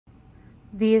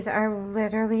These are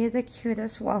literally the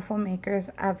cutest waffle makers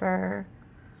ever.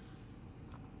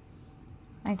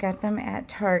 I got them at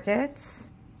Target's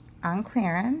on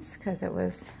clearance because it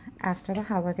was after the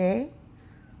holiday.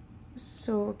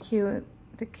 So cute.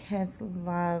 The kids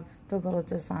love the little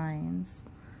designs.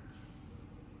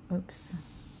 Oops.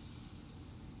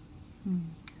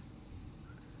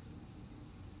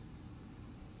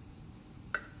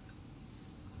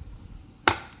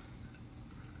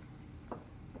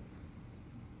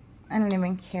 I don't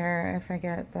even care if I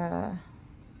get the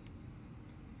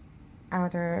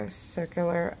outer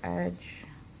circular edge.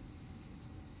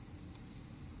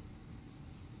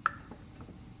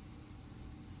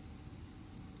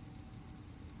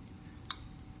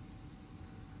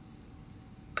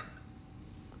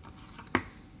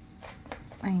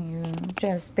 And you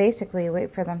just basically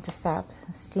wait for them to stop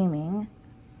steaming.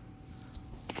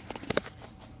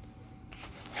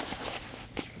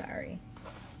 Sorry.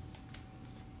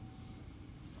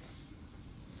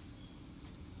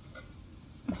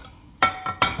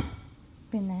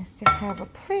 Be nice to have a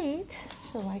plate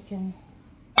so I can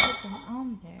put them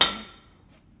on there.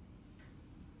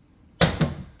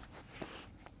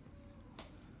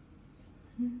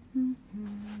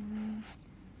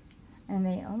 And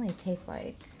they only take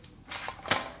like,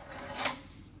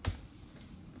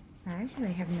 I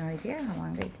actually have no idea how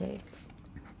long they take.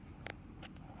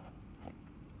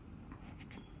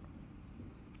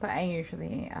 But I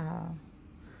usually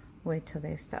wait till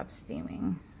they stop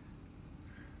steaming.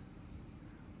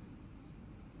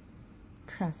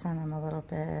 Press on them a little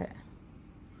bit.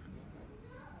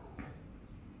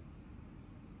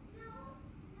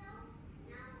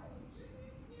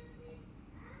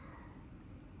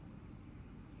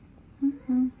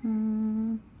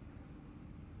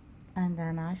 And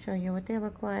then I'll show you what they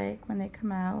look like when they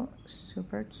come out.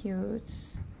 Super cute.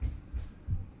 See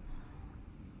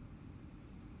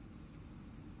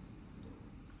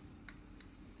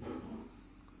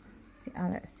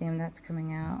all that steam that's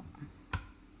coming out.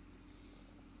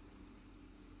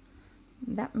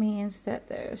 That means that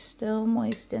there's still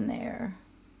moist in there.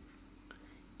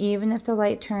 Even if the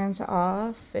light turns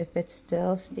off, if it's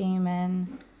still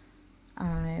steaming,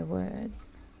 I would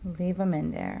leave them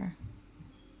in there.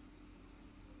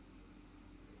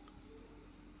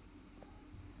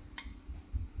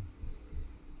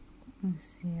 You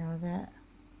see all that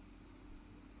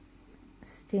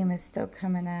steam is still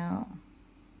coming out.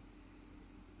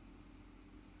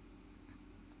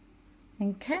 And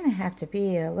you kind of have to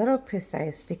be a little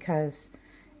precise because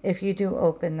if you do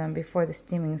open them before the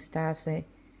steaming stops, they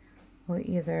will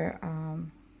either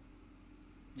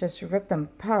just rip them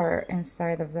apart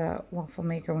inside of the waffle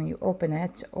maker when you open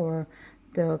it, or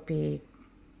they'll be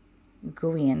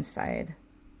gooey inside.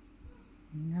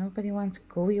 Nobody wants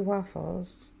gooey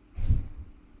waffles.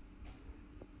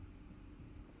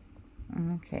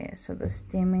 Okay, so the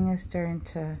steaming is starting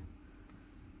to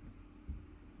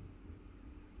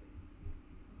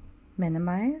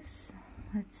minimize.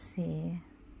 Let's see.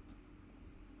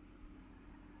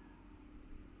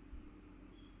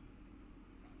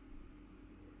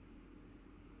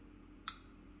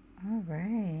 All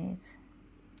right.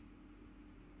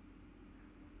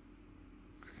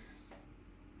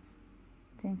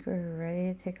 I think we're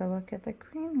ready to take a look at the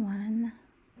green one.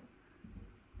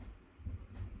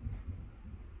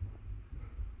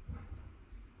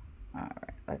 All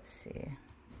right, let's see.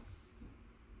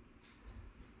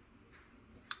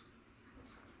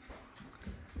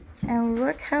 And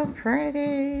look how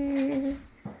pretty.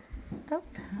 Oh.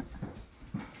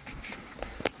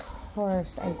 Of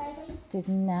course, I did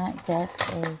not get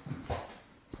a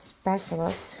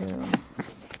spatula to get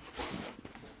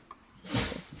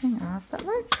this thing off, but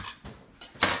look.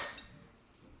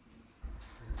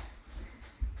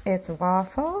 It's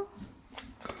waffle,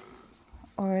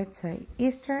 or it's an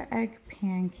Easter egg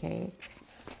pancake.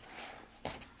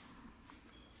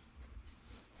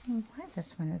 Why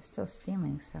this one is still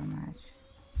steaming so much?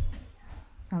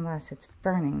 Unless it's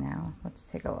burning now. Let's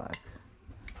take a look.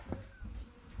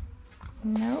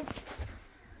 Nope.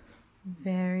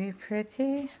 Very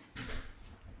pretty.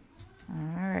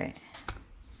 Alright.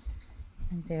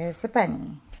 And there's the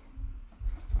bunny.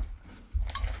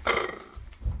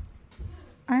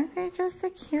 Aren't they just the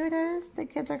cutest? The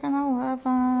kids are gonna love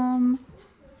them.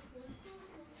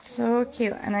 So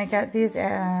cute. And I got these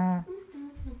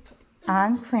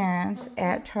on clearance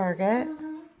at Target.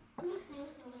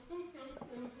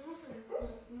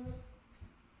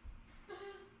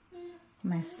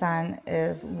 My son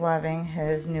is loving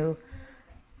his new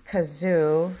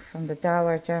kazoo from the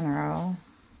Dollar General.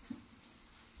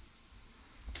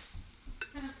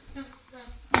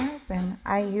 Open.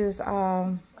 I use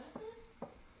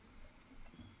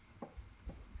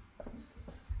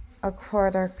a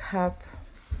 1/4 cup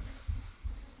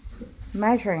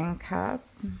measuring cup.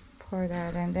 Pour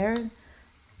that in there.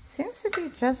 Seems to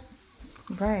be just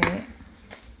right.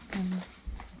 And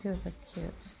do the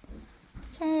cubes.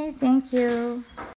 Okay, thank you.